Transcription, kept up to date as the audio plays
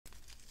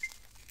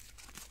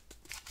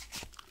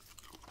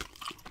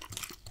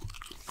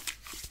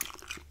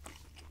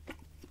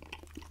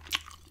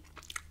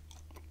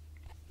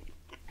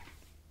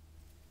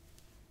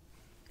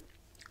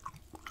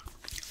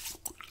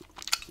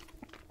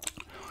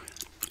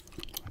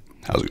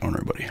How's it going,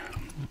 everybody?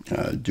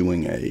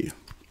 Doing I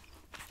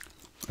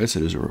guess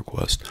it is a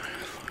request.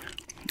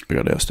 I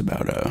got asked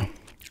about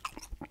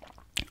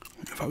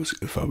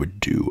if I would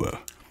do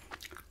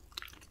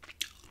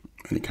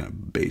any kind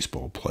of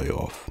baseball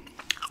playoff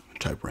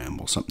type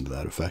ramble, something to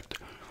that effect.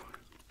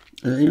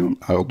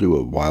 I'll do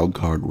a wild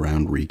card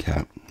round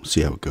recap,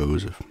 see how it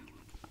goes. If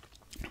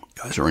you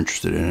guys are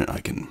interested in it, I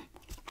can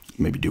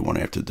maybe do one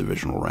after the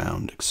divisional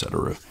round,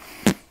 etc.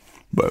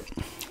 But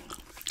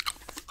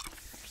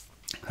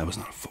that was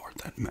not a fart,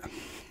 that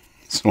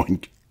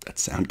that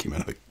sound came out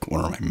of the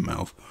corner of my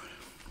mouth.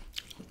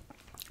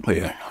 But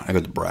yeah, I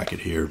got the bracket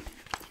here.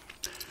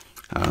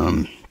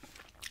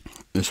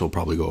 This will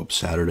probably go up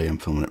Saturday. I'm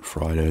filming it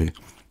Friday.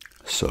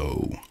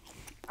 So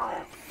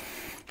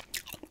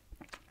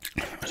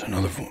there's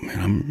another one, man.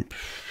 I'm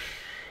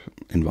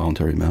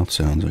involuntary mouth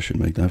sounds. I should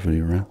make that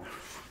video around.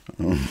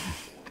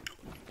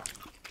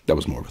 That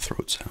was more of a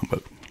throat sound,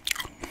 but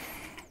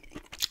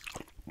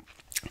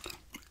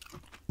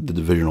the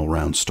divisional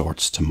round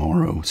starts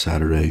tomorrow,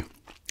 Saturday.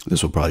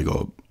 This will probably go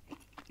up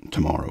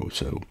tomorrow,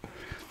 so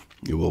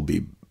it will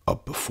be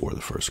up before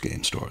the first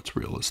game starts.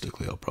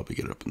 Realistically, I'll probably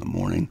get it up in the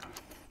morning.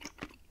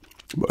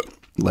 But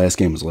last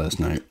game was last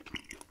night.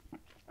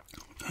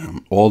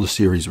 All the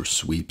series were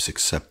sweeps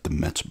except the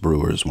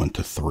Mets-Brewers went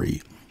to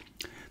 3.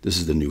 This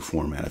is the new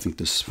format. I think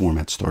this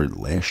format started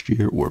last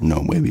year, or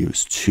no, maybe it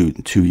was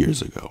two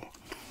years ago.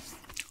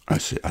 I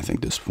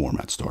think this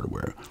format started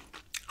where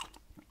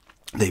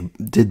they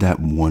did that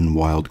one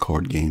wild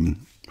card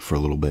game for a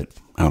little bit.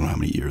 I don't know how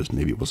many years.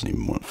 Maybe it wasn't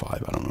even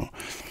 1-5. I don't know.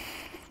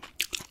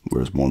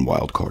 Whereas one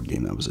wild card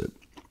game, that was it.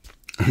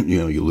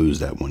 You lose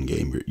that one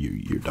game,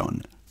 you're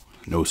done.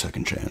 No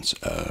second chance.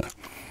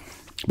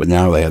 But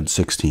now they had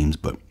 6 teams,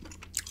 but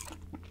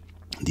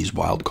these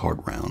wild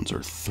card rounds are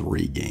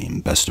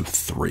 3-game, best of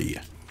 3.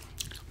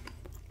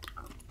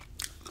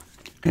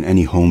 And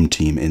any home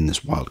team in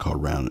this wild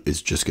card round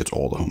just gets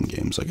all the home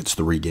games. Like, it's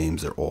 3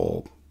 games, they're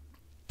all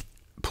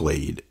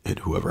played, and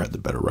whoever had the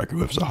better record,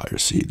 whoever's a higher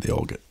seed, they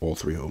all get all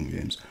 3 home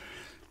games,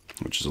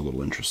 which is a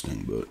little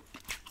interesting.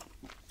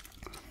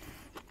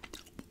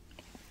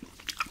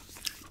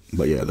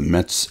 But yeah, the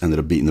Mets ended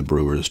up beating the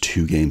Brewers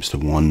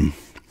 2-1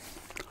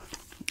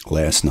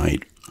 last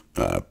night.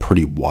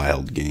 Pretty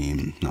wild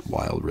game. Not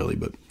wild, really,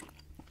 but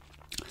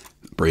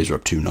Braves were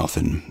up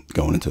 2-0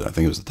 going into, I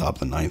think it was the top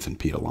of the 9th, and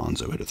Pete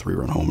Alonso hit a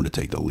 3-run homer to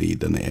take the lead.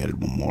 Then they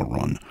added one more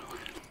run,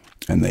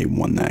 and they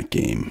won that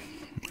game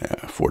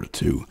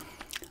 4-2.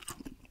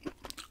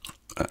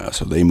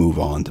 So they move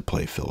on to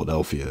play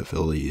Philadelphia.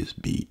 Phillies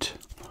didn't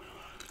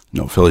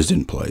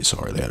play,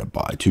 sorry. They had a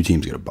bye. 2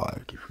 teams get a bye. I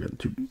keep forgetting.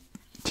 2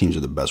 teams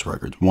with the best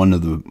records. One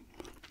of the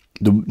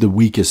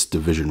weakest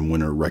division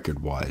winner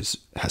record-wise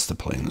has to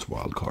play in this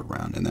wild card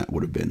round, and that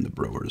would have been the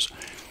Brewers.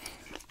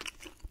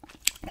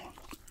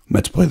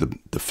 Mets play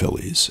the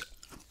Phillies.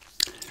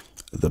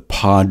 The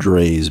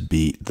Padres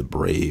beat the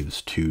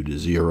Braves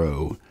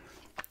 2-0.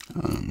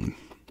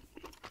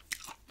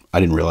 I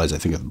didn't realize, I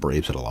think the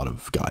Braves had a lot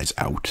of guys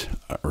out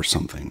or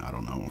something. I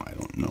don't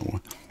know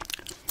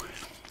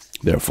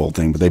their full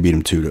thing, but they beat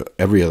them 2-0.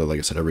 Every other, like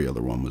I said, every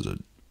other one was a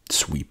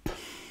sweep.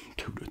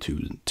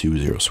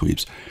 2-0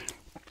 sweeps.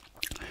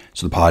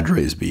 So the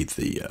Padres beat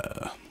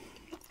the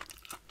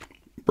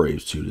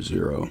Braves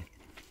 2-0.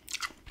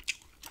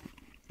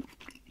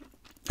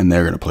 And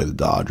they're going to play the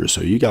Dodgers. So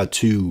you got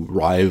 2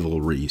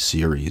 rivalry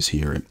series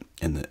here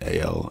in the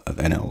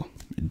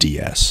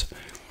NLDS.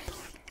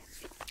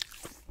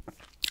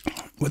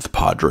 With the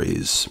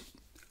Padres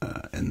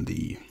and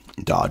the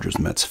Dodgers,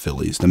 Mets,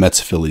 Phillies. The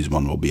Mets, Phillies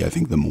one will be, I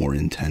think, the more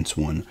intense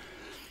one.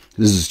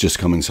 This is just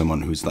coming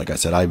someone who's, like I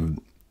said,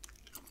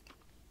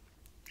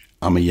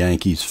 I'm a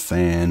Yankees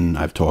fan.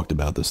 I've talked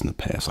about this in the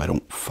past. I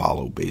don't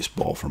follow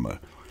baseball from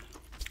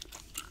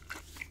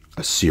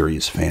a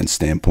serious fan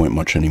standpoint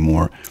much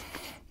anymore.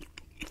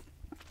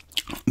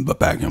 But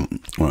back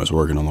when I was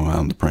working on Long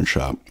Island, the print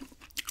shop,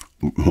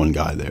 one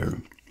guy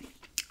there,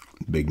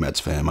 big Mets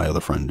fan. My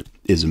other friend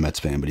is a Mets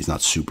fan, but he's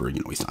not super,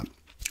 he's not.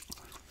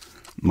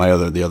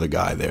 The other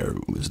guy there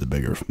was the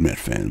bigger Met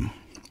fan.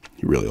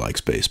 He really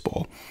likes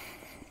baseball.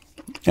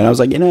 And I was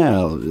like,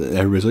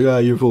 everybody's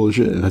like, you're full of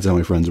shit. And that's how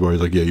my friends were.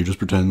 He's like, yeah, you're just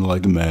pretending to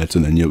like the Mets.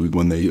 And then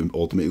when they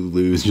ultimately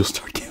lose, you'll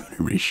start giving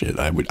everybody shit.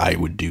 I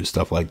would do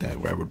stuff like that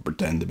where I would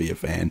pretend to be a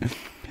fan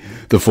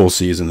the full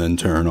season, then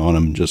turn on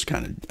them just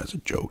kind of as a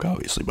joke,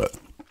 obviously. But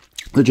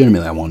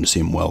legitimately, I wanted to see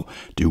him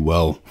do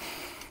well.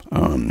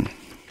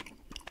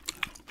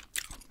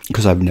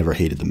 Because I've never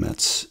hated the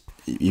Mets.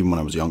 Even when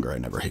I was younger, I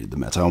never hated the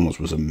Mets. I almost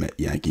was a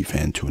Yankee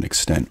fan to an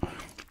extent.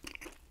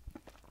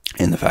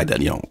 And the fact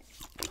that,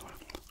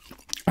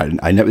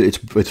 I never.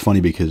 It's funny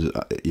because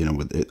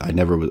I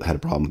never had a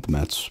problem with the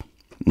Mets.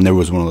 And there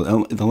was one of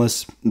the,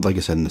 unless, like I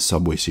said, in the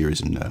Subway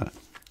Series in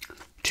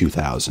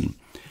 2000,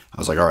 I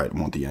was like, all right, I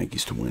want the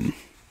Yankees to win.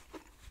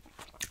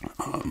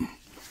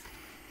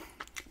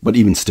 But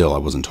even still, I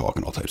wasn't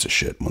talking all types of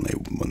shit when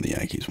the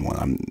Yankees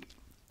won.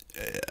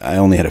 I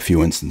only had a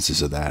few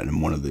instances of that,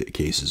 and one of the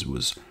cases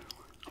was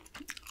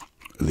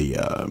the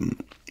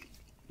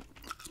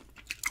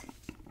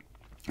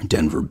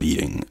Denver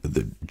beating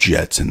the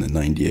Jets in the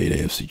 98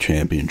 AFC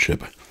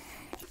Championship.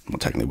 Well,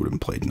 technically it would have been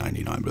played in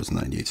 99, but it was the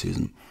 98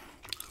 season.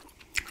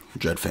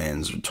 Jet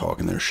fans were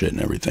talking their shit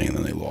and everything, and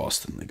then they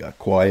lost and they got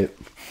quiet.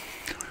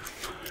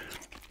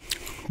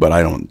 But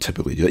I don't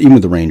typically do that. Even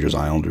with the Rangers,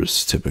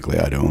 Islanders, typically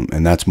I don't.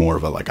 And that's more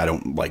of a, like, I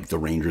don't like the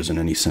Rangers in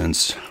any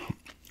sense.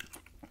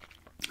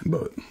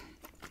 But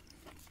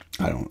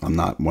I'm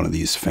not one of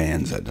these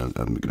fans that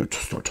I'm going to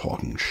start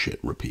talking shit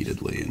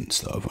repeatedly and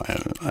stuff.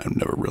 I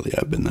never really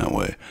have been that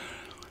way.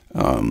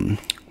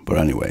 But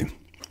anyway.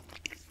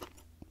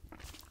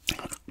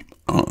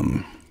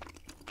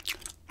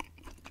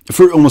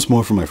 For almost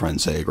more for my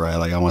friend's sake, right?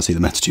 Like, I want to see the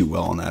Mets do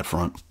well on that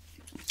front.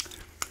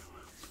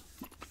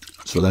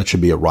 So that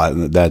should be a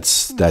rival.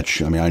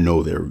 I mean, I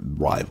know they're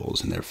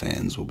rivals and their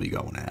fans will be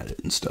going at it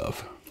and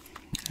stuff.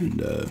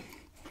 And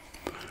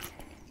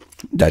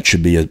that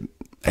should be it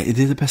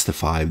is a best of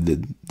 5. The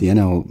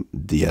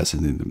NLDS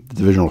and the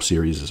divisional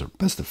series is a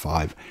best of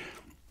 5.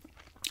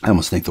 I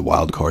almost think the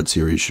wild card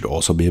series should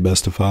also be a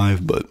best of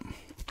 5, but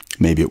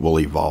maybe it will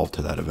evolve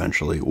to that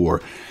eventually,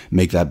 or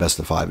make that best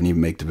of 5 and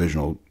even make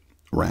divisional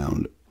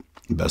round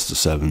best of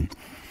 7.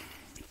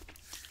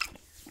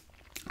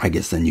 I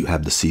guess then you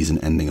have the season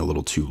ending a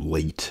little too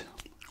late,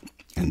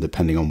 and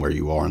depending on where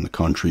you are in the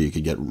country, you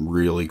could get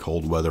really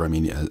cold weather. I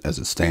mean, as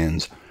it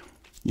stands,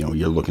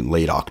 you're looking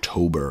late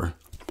October,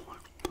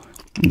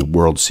 and the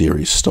World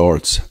Series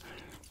starts.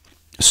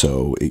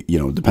 So,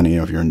 depending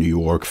on if you're in New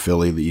York,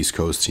 Philly, the East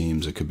Coast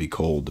teams, it could be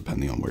cold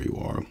depending on where you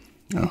are.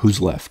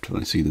 Who's left?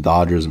 I see the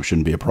Dodgers, it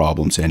shouldn't be a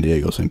problem. San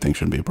Diego, same thing,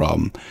 shouldn't be a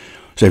problem.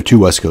 So you have 2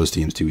 West Coast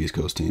teams, 2 East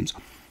Coast teams.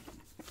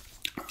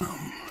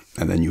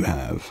 And then you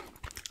have,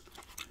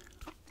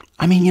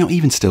 I mean,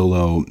 even still,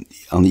 though,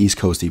 on the East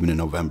Coast, even in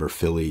November,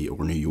 Philly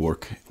or New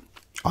York,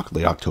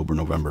 late October,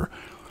 November,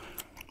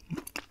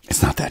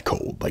 it's not that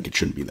cold. Like, it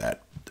shouldn't be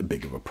that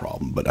big of a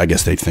problem. But I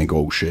guess they think,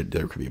 oh, shit,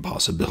 there could be a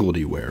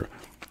possibility where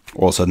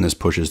all of a sudden this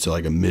pushes to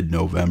like a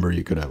mid-November,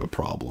 you could have a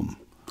problem,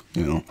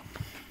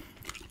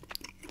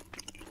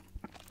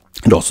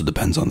 It also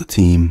depends on the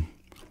team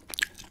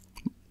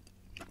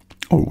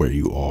or where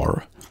you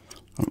are.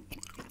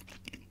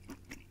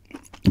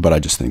 But I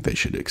just think they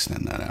should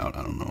extend that out.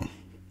 I don't know.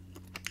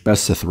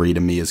 Best of 3 to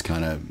me is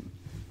kind of,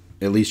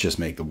 at least just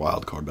make the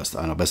wild card best.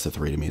 I know best of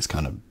 3 to me is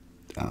kind of,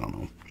 I don't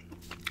know,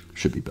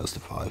 should be best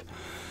of 5.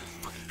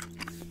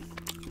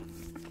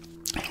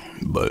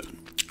 But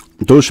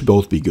those should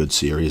both be good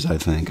series, I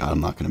think.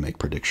 I'm not going to make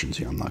predictions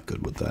here. I'm not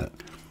good with that.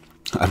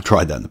 I've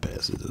tried that in the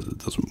past. It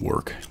doesn't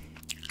work.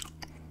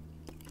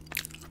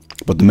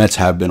 But the Mets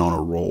have been on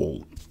a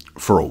roll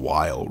for a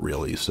while,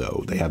 really.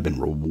 So they have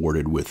been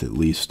rewarded with at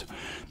least,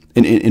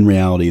 in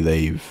reality,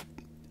 they've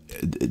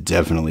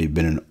definitely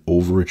been an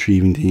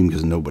overachieving team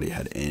because nobody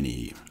had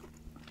any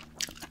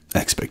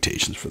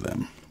expectations for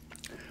them.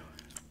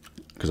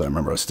 Because I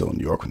remember I was still in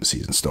New York when the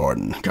season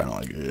started and kind of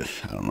like,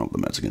 I don't know if the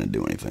Mets are going to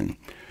do anything.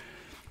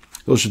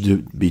 Those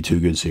should be 2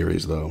 good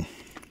series, though.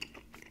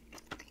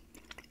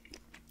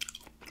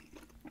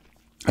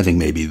 I think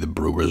maybe the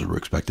Brewers were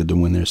expected to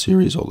win their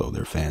series, although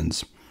their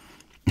fans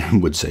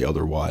would say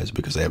otherwise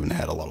because they haven't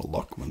had a lot of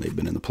luck when they've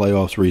been in the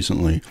playoffs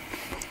recently.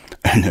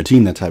 And a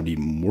team that's had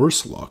even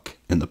worse luck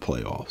in the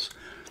playoffs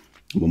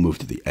will move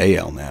to the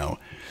AL now.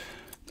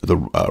 The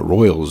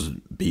Royals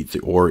beat the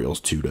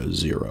Orioles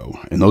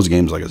 2-0. And those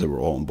games, like I said, were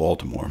all in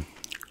Baltimore.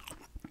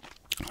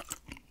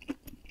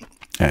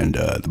 And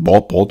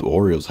the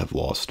Orioles have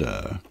lost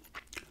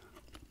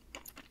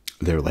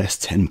their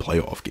last 10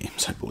 playoff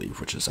games, I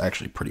believe, which is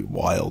actually pretty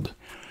wild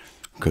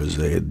because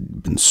they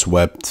had been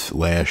swept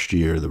last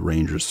year. The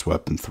Rangers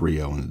swept them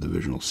 3-0 in the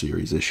divisional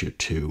series this year,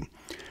 too.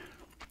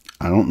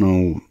 I don't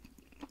know.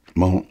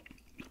 Well,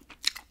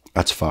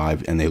 that's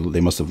 5, and they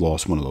must have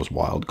lost one of those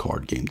wild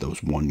card games,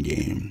 those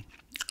 1-game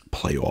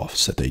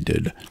playoffs that they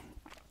did.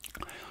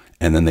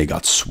 And then they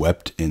got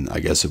swept in, I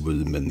guess it would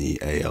have been the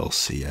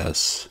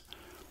ALCS.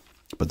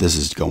 But this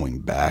is going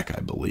back,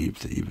 I believe,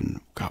 to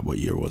even, God, what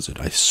year was it?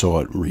 I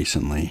saw it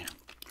recently.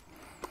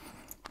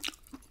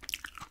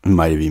 It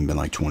might have even been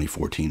like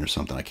 2014 or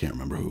something. I can't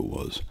remember who it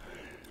was.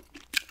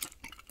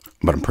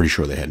 But I'm pretty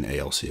sure they had an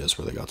ALCS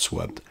where they got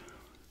swept.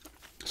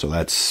 So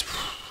that's,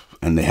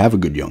 and they have a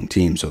good young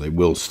team, so they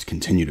will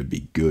continue to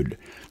be good.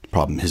 The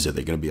problem is that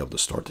they're going to be able to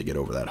start to get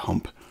over that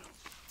hump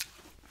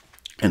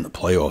in the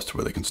playoffs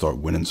where they can start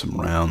winning some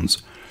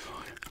rounds.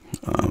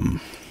 I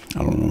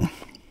don't know.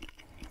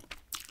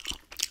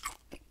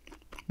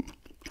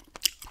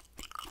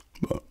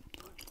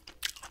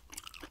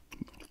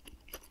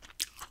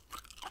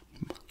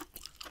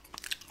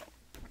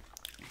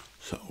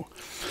 So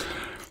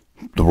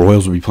the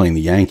Royals will be playing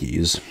the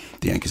Yankees.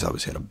 The Yankees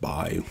obviously had a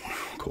bye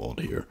called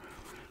here.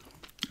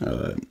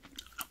 The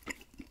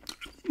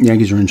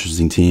Yankees are an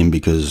interesting team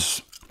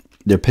because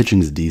their pitching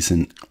is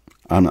decent.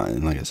 I'm not,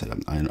 and like I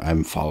said, I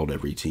haven't followed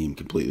every team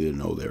completely to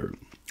know their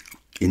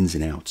ins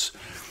and outs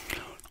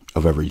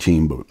of every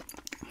team, but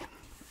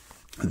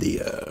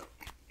the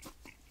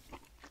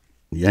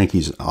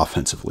Yankees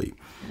offensively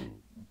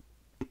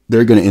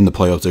they're going to, in the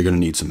playoffs, they're going to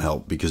need some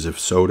help, because if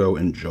Soto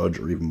and Judge,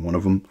 or even one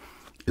of them,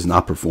 is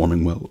not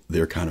performing well,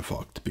 they're kind of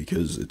fucked,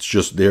 because it's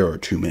just, they're a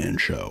two-man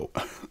show.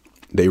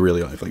 They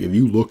really are. Like, if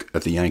you look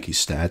at the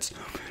Yankees stats,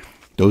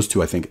 those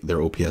two, I think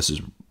their OPS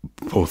is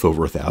both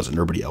over 1,000.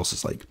 Everybody else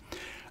is like,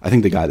 I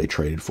think the guy they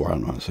traded for, I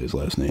don't know how to say his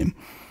last name,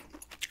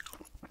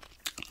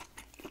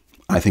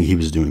 I think he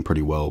was doing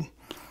pretty well,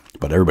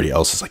 but everybody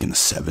else is like in the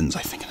sevens,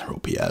 I think, in their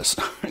OPS.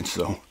 And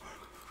so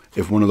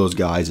if one of those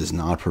guys is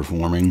not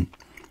performing,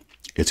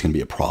 it's going to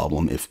be a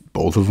problem. If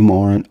both of them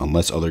aren't,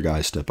 unless other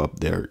guys step up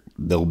there,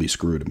 they'll be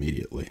screwed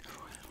immediately.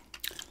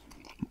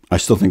 I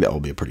still think that will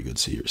be a pretty good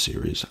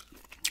series,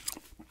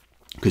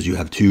 because you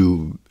have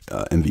two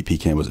MVP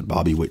candidates. Was it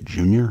Bobby Witt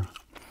Jr.?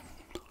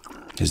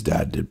 His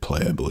dad did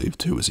play, I believe,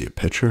 too. Was he a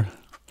pitcher?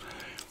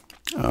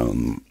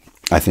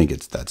 I think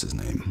that's his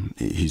name.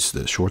 He's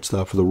the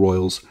shortstop for the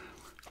Royals.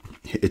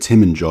 It's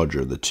him and Judge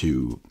are the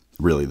two,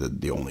 really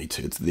the only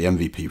two. It's the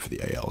MVP for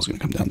the AL is going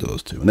to come down to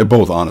those two. And they're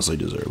both honestly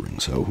deserving,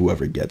 so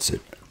whoever gets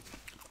it.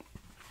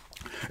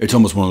 It's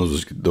almost one of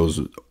those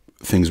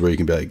things where you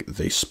can be like,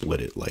 they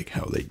split it, like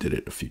how they did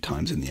it a few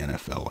times in the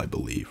NFL, I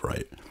believe,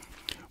 right?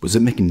 Was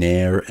it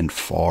McNair and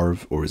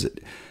Favre, or was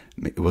it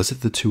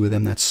the two of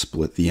them that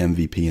split the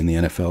MVP in the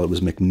NFL? It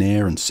was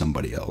McNair and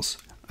somebody else,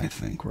 I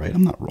think, right?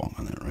 I'm not wrong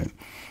on that, right?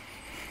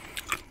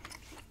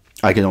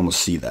 I can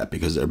almost see that,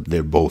 because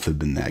they both have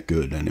been that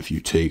good, and if you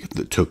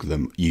took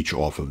them each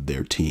off of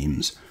their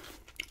teams,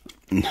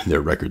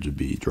 their records would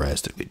be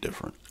drastically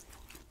different.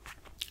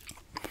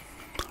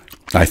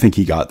 I think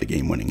he got the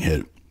game-winning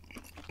hit,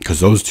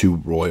 because those two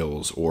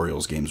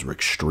Royals-Orioles games were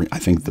extreme. I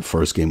think the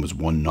first game was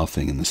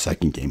 1-0, and the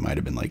second game might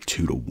have been like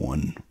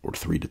 2-1 or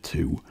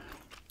 3-2.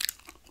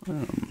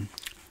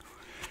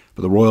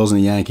 But the Royals and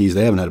the Yankees,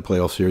 they haven't had a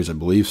playoff series, I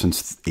believe,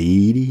 since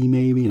 80,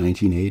 maybe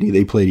 1980.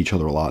 They played each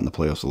other a lot in the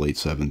playoffs, the late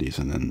 70s,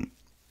 and then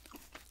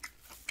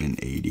in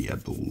 80, I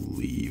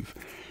believe.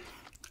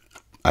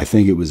 I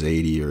think it was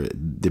 80, or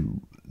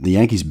the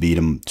Yankees beat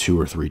them 2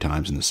 or 3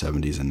 times in the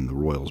 70s, and the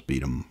Royals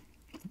beat them.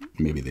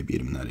 Maybe they beat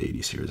them in that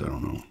 80 series. I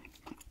don't know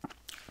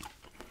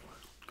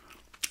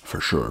for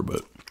sure,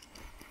 but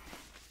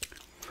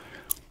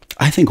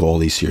I think all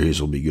these series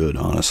will be good,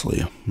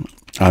 honestly.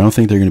 I don't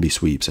think they're going to be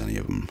sweeps, any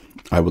of them.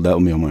 That will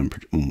be my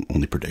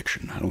only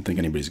prediction. I don't think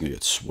anybody's going to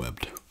get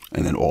swept,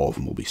 and then all of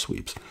them will be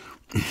sweeps.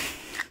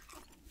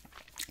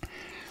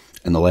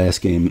 And the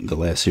last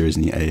series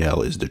in the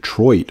AL is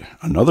Detroit,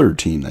 another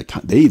team that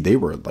they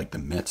were like the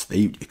Mets.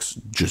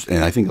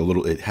 And I think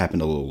it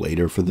happened a little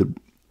later for the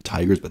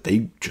Tigers, but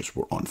they just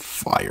were on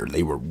fire.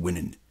 They were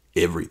winning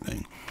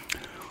everything.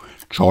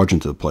 Charge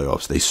into the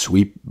playoffs. They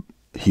sweep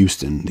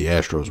Houston, the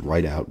Astros,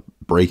 right out,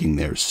 breaking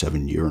their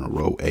 7-year in a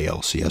row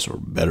ALCS or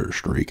better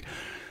streak,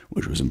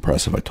 which was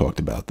impressive. I talked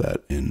about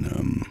that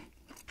in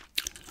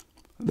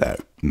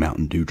that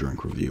Mountain Dew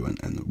drink review and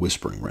the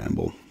Whispering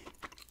Ramble.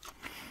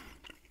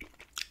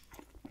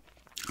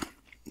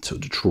 So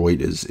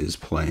Detroit is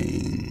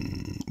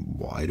playing,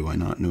 why do I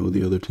not know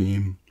the other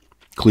team?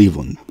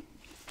 Cleveland.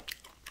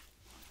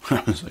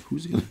 I was like,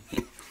 who's the other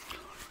team?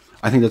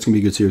 I think that's going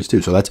to be a good series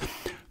too. So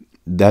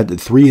that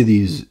 3 of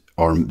these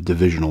are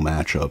divisional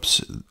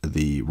matchups.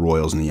 The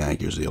Royals and the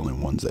Yankees are the only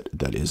ones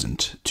that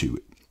isn't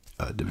two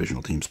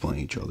divisional teams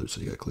playing each other.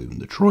 So you got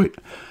Cleveland, Detroit,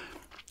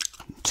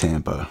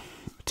 Tampa,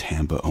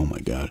 oh my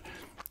God,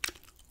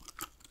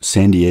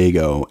 San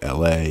Diego,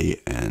 LA,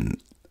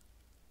 and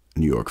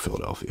New York,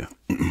 Philadelphia,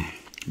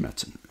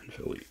 Mets and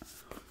Philly.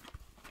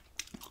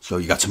 So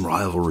you got some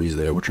rivalries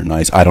there, which are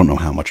nice. I don't know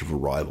how much of a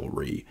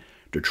rivalry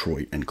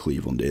Detroit and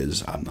Cleveland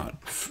is. I'm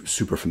not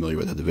super familiar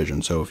with the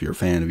division, so if you're a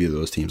fan of either of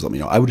those teams, let me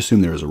know. I would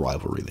assume there is a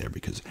rivalry there,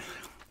 because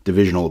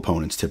divisional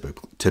opponents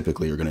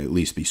typically are going to at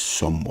least be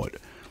somewhat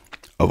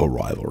of a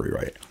rivalry,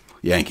 right?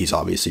 Yankees,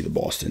 obviously, the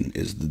Boston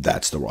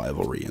that's the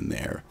rivalry in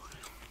there.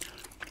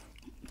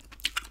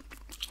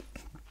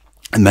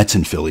 And Mets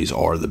and Phillies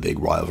are the big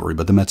rivalry,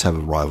 but the Mets have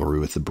a rivalry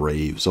with the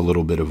Braves, a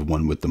little bit of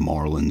one with the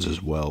Marlins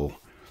as well.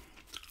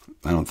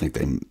 I don't think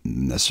they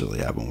necessarily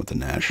have one with the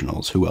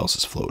Nationals. Who else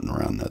is floating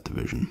around that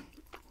division?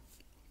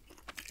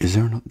 Is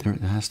there there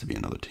has to be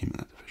another team in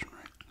that division,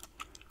 right?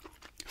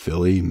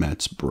 Philly,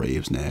 Mets,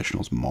 Braves,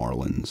 Nationals,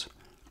 Marlins.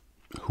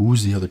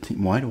 Who's the other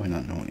team? Why do I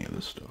not know any of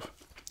this stuff?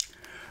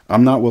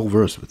 I'm not well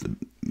versed with the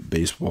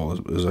baseball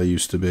as I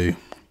used to be.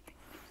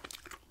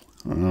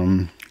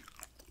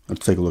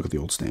 Let's take a look at the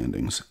old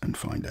standings and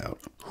find out.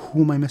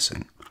 Who am I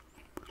missing?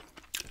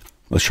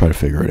 Let's try to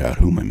figure it out.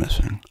 Who am I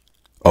missing?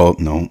 Oh,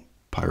 no.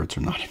 Pirates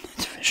are not in that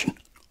division.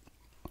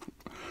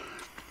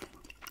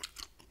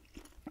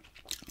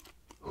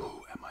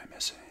 Who am I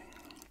missing?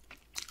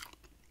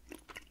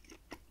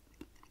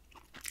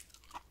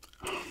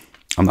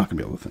 I'm not going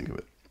to be able to think of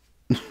it.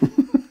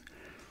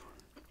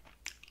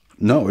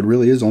 No, it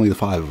really is only the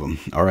 5 of them.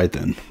 All right,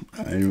 then.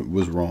 I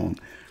was wrong.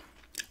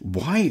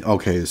 Why?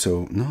 Okay,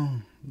 so,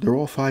 no. They're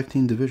all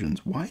 5-team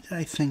divisions. Why did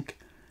I think...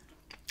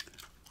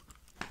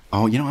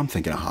 Oh, I'm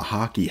thinking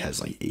hockey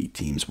has like 8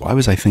 teams. Why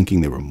was I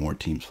thinking there were more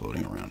teams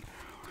floating around?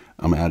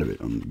 I'm out of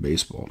it on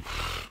baseball.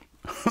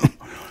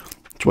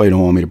 That's why you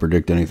don't want me to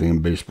predict anything in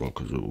baseball,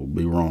 because it will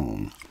be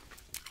wrong.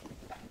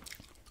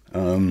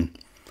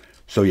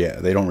 So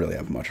yeah, they don't really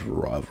have much of a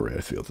rivalry,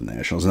 I feel, with the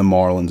Nationals. And the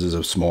Marlins is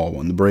a small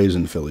one. The Braves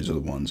and the Phillies are the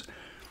ones.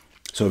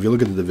 So if you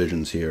look at the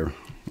divisions here,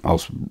 I'll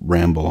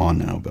ramble on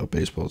now about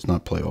baseball. It's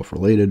not playoff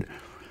related.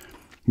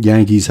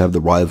 Yankees have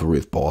the rivalry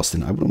with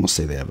Boston. I would almost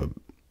say they have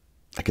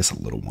I guess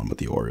a little one with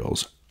the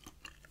Orioles.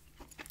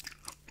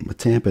 With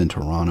Tampa and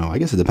Toronto, I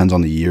guess it depends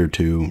on the year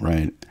too,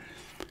 right?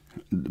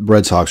 The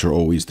Red Sox are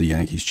always the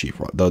Yankees'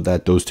 chief.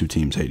 Those two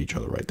teams hate each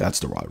other, right? That's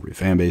the rivalry.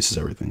 Fan base is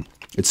everything.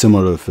 It's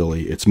similar to the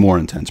Philly. It's more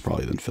intense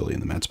probably than Philly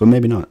and the Mets, but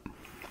maybe not.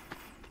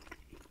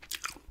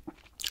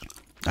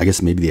 I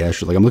guess maybe the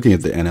Astros. Like, I'm looking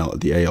at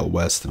the AL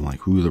West, and I'm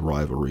like, who are the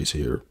rivalries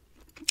here?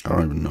 I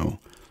don't even know.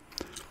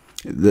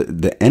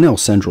 The NL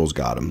Central's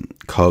got them.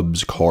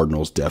 Cubs,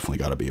 Cardinals definitely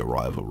got to be a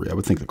rivalry. I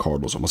would think the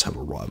Cardinals almost have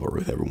a rivalry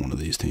with every one of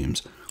these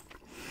teams.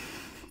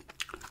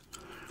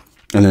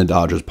 And then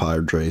Dodgers,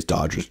 Padres,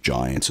 Dodgers,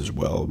 Giants as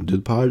well.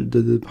 Did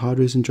the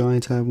Padres and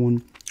Giants have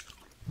one?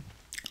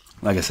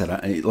 Like I said,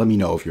 let me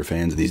know if you're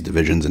fans of these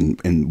divisions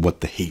and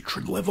what the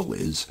hatred level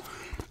is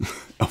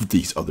of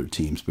these other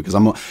teams, because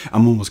I'm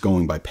almost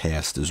going by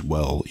past as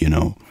well. You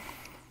know,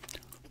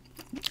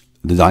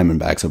 the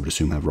Diamondbacks, I would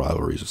assume, have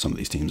rivalries with some of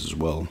these teams as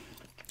well.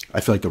 I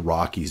feel like the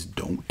Rockies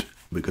don't,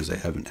 because they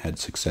haven't had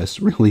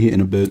success really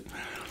in a bit,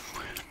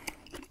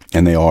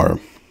 and they are.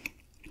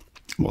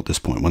 Well, at this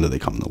point, when did they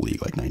come in the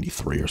league? Like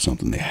 93 or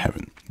something? They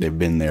haven't. They've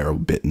been there a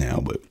bit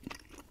now, but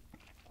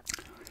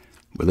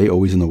were they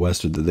always in the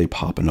West, or did they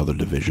pop another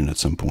division at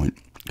some point?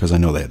 Because I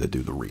know they had to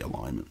do the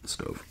realignment and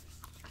stuff.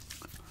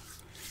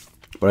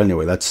 But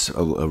anyway, that's a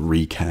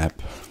recap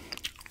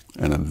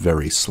and a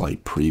very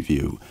slight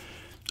preview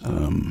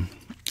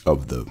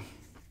of the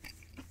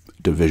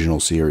divisional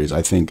series.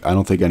 I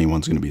don't think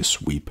anyone's going to be a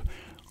sweep,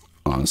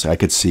 honestly. I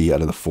could see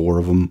out of the four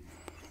of them,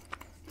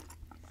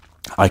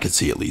 I could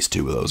see at least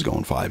two of those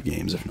going 5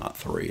 games, if not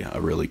 3. I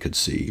really could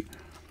see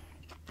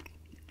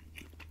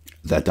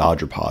that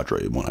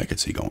Dodger-Padre one. I could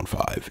see going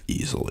 5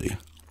 easily.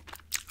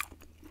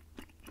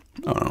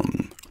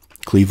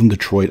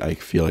 Cleveland-Detroit, I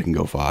feel I can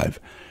go 5.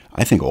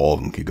 I think all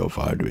of them could go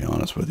 5, to be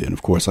honest with you. And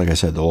of course, like I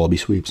said, they'll all be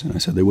sweeps, and I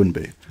said they wouldn't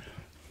be.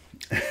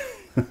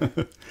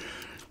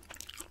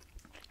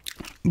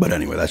 But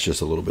anyway, that's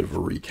just a little bit of a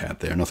recap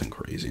there. Nothing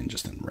crazy, and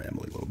just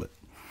rambling a little bit.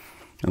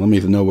 And let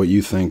me know what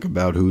you think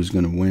about who's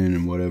going to win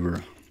and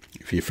whatever.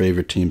 If your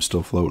favorite team's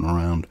still floating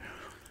around.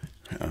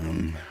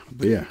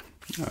 But yeah,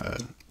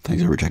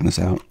 thanks for checking this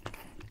out.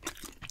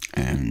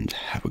 And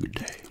have a good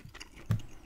day.